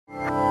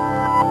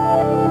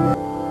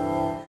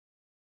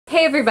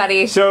Hey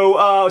everybody!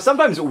 So,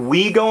 sometimes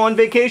we go on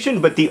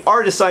vacation, but the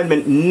art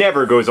assignment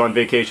never goes on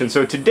vacation.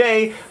 So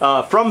today,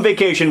 from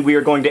vacation, we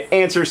are going to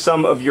answer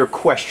some of your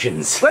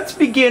questions. Let's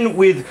begin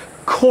with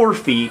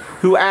Corfy,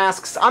 who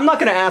asks, I'm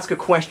not going to ask a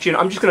question,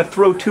 I'm just going to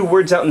throw two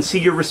words out and see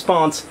your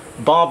response.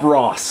 Bob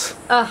Ross.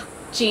 Ugh,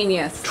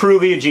 genius.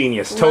 Truly a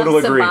genius. Total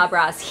Love agree. Some Bob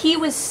Ross. He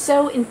was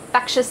so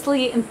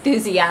infectiously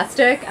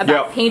enthusiastic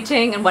about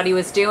painting and what he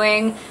was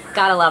doing.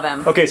 Gotta love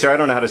him. Okay, so I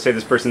don't know how to say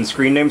this person's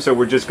screen name, so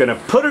we're just gonna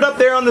put it up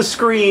there on the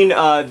screen.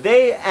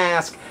 They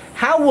ask,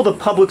 how will the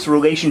public's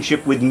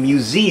relationship with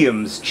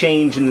museums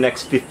change in the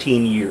next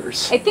 15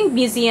 years? I think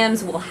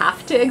museums will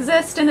have to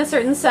exist in a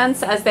certain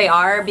sense as they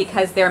are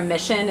because their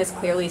mission is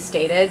clearly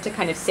stated to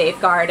kind of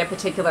safeguard a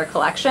particular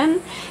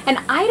collection. And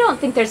I don't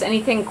think there's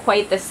anything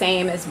quite the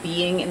same as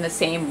being in the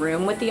same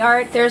room with the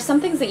art. There are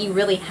some things that you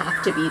really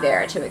have to be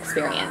there to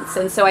experience.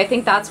 And so I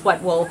think that's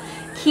what will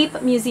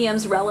keep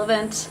museums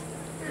relevant,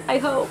 I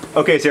hope.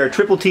 Okay, Sarah,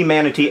 Triple T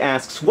Manatee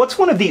asks, what's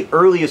one of the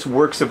earliest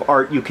works of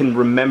art you can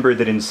remember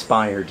that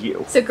inspired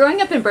you? So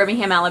growing up in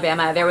Birmingham,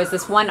 Alabama, there was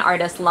this one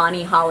artist,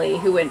 Lonnie Holley,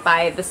 who went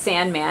by the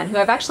Sandman, who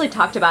I've actually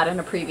talked about in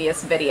a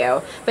previous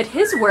video, but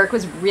his work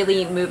was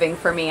really moving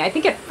for me. I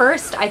think at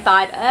first I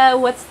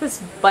thought, what's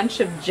this bunch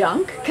of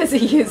junk? Because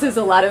he uses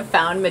a lot of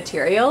found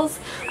materials,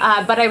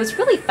 but I was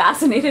really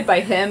fascinated by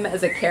him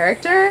as a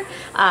character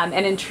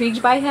and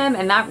intrigued by him,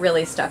 and that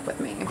really stuck with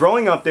me.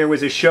 Growing up, there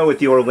was a show at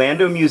the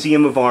Orlando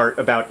Museum of Art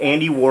about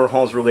Andy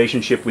Warhol's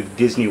relationship with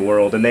Disney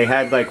World, and they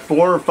had like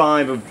 4 or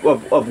 5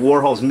 of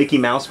Warhol's Mickey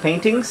Mouse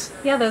paintings.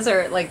 Yeah, those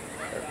are like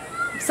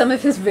some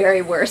of his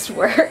very worst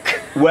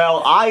work.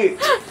 Well,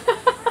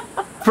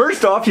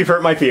 first off, you've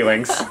hurt my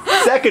feelings.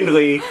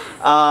 Secondly,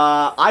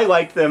 I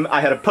liked them.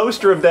 I had a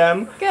poster of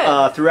them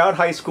throughout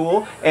high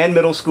school and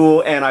middle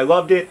school, and I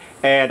loved it,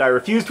 and I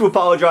refuse to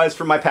apologize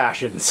for my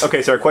passions.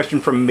 Okay, so our question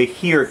from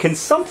Mahir. Can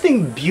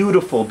something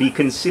beautiful be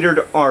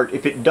considered art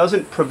if it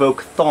doesn't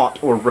provoke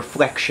thought or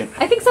reflection?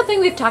 I think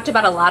something we've talked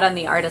about a lot on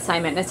the art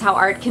assignment is how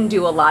art can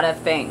do a lot of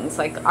things.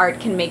 Like,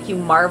 art can make you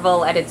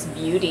marvel at its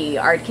beauty,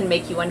 art can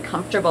make you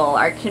uncomfortable,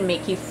 art can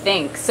make you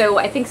think. So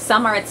I think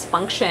some art's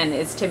function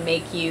is to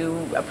make you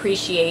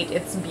appreciate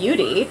its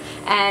beauty,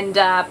 and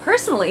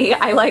personally,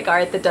 I like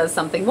art that does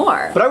something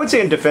more. But I would say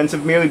in defense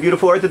of merely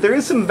beautiful art that there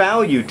is some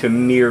value to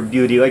mere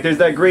beauty. Like there's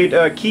that great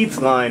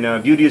Keats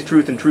line, beauty is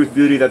truth and truth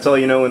beauty, that's all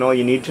you know and all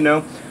you need to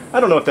know. I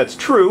don't know if that's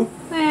true,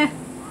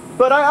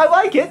 but I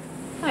like it.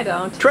 I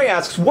don't. Trey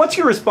asks, what's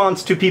your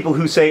response to people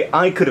who say,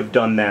 I could have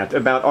done that,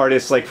 about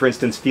artists like, for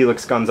instance,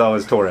 Felix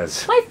Gonzalez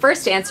Torres? My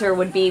first answer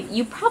would be,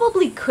 you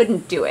probably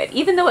couldn't do it.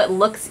 Even though it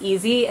looks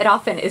easy, it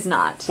often is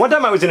not. One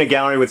time I was in a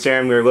gallery with Sarah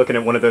and we were looking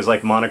at one of those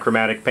like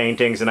monochromatic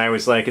paintings, and I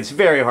was like, it's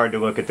very hard to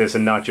look at this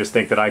and not just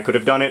think that I could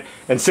have done it.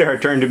 And Sarah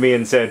turned to me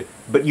and said,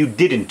 but you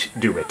didn't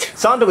do it.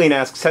 Sandaline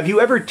asks, have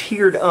you ever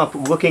teared up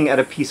looking at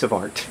a piece of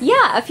art?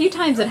 Yeah, a few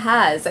times it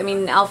has. I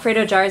mean,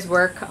 Alfredo Jar's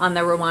work on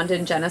the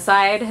Rwandan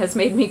genocide has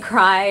made me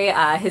cry.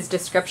 His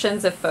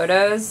descriptions of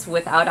photos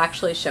without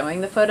actually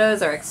showing the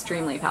photos are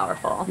extremely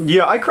powerful.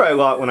 Yeah, I cry a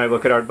lot when I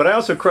look at art, but I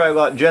also cry a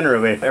lot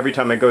generally. Every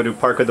time I go to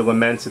Park of the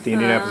Laments at the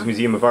Indianapolis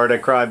Museum of Art, I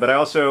cry, but I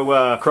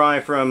also cry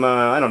from,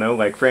 I don't know,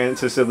 like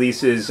Francis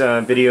Elise's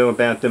video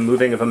about the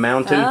moving of a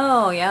mountain.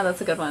 Oh, yeah,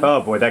 that's a good one.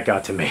 Oh boy, that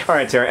got to me.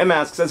 Alright, Sarah, M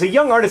asks, as a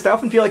young artist, I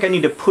often feel like I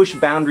need to push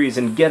boundaries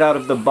and get out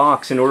of the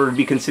box in order to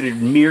be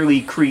considered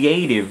merely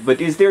creative,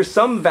 but is there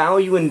some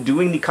value in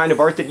doing the kind of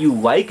art that you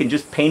like and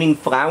just painting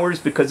flowers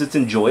because it's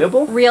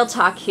enjoyable? Real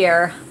talk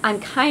here. I'm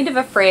kind of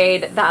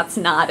afraid that's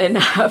not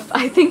enough.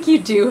 I think you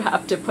do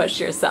have to push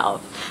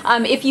yourself.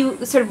 If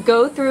you sort of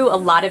go through a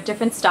lot of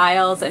different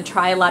styles and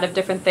try a lot of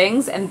different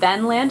things and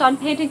then land on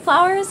painting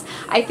flowers,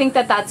 I think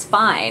that that's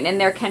fine, and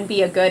there can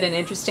be a good and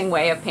interesting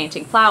way of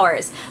painting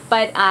flowers.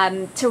 But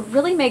to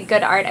really make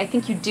good art, I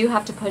think you do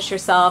have to push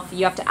yourself,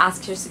 you have to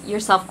ask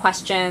yourself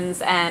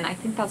questions, and I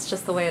think that's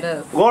just the way it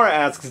is. Laura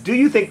asks, do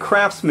you think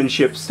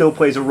craftsmanship still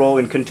plays a role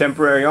in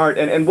contemporary art,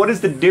 and what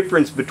is the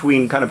difference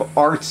between kind of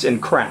arts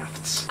and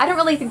crafts? I don't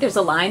really think there's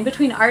a line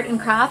between art and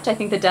craft. I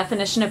think the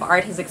definition of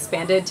art has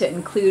expanded to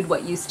include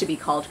what used to be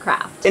called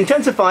craft.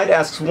 Intensified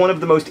asks one of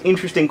the most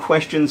interesting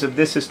questions of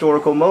this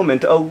historical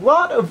moment. A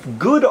lot of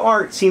good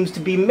art seems to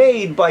be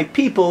made by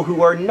people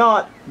who are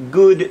not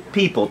good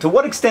people. To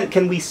what extent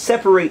can we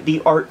separate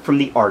the art from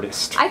the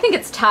artist? I think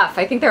it's tough.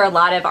 I think there are a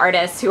lot of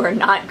artists who are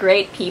not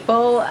great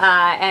people,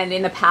 and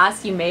in the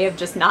past you may have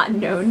just not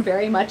known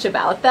very much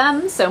about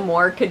them, so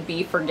more could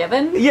be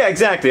forgiven. Yeah,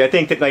 exactly. I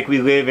think that like we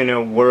live in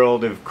a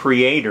world of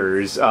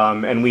creators,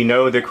 and we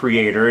know the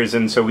creators,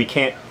 and so we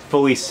can't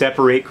fully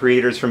separate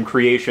creators from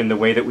creation the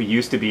way that we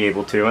used to be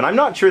able to. And I'm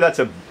not sure that's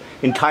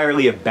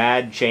entirely a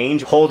bad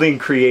change. Holding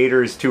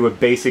creators to a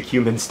basic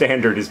human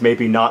standard is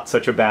maybe not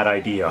such a bad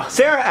idea.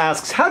 Sarah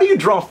asks, how do you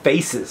draw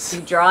faces?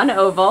 You draw an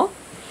oval,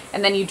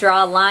 and then you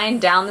draw a line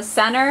down the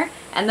center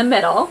and the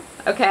middle,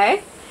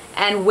 okay?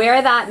 And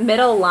where that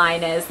middle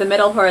line is, the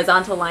middle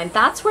horizontal line,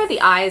 that's where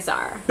the eyes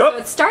are. So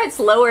it starts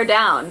lower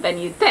down than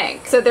you'd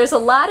think. So there's a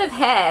lot of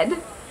head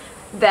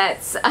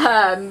that's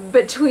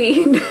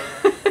between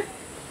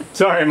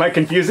Sorry, am I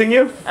confusing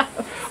you?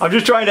 I'm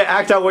just trying to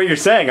act out what you're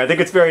saying. I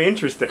think it's very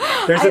interesting.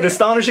 There's an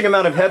astonishing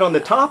amount of head on the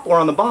top or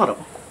on the bottom.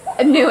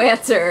 A new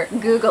answer.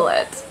 Google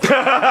it.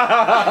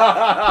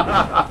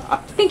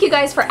 Thank you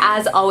guys for,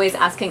 as always,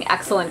 asking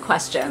excellent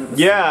questions.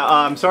 Yeah,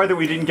 I'm sorry that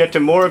we didn't get to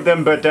more of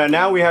them, but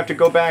now we have to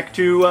go back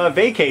to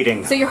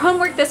vacating. So your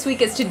homework this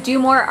week is to do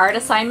more art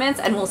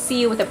assignments, and we'll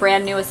see you with a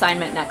brand new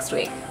assignment next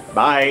week.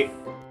 Bye.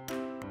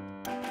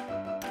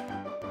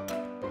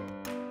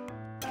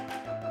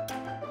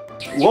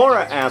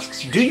 Laura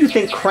asks, do you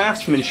think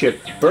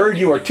craftsmanship... Bird,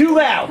 you are too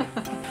loud!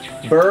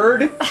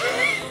 Bird?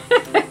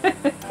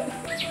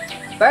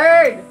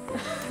 Bird!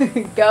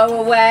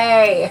 Go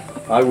away!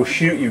 I will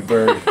shoot you,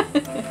 Bird.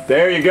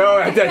 There you go.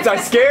 I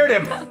scared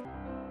him.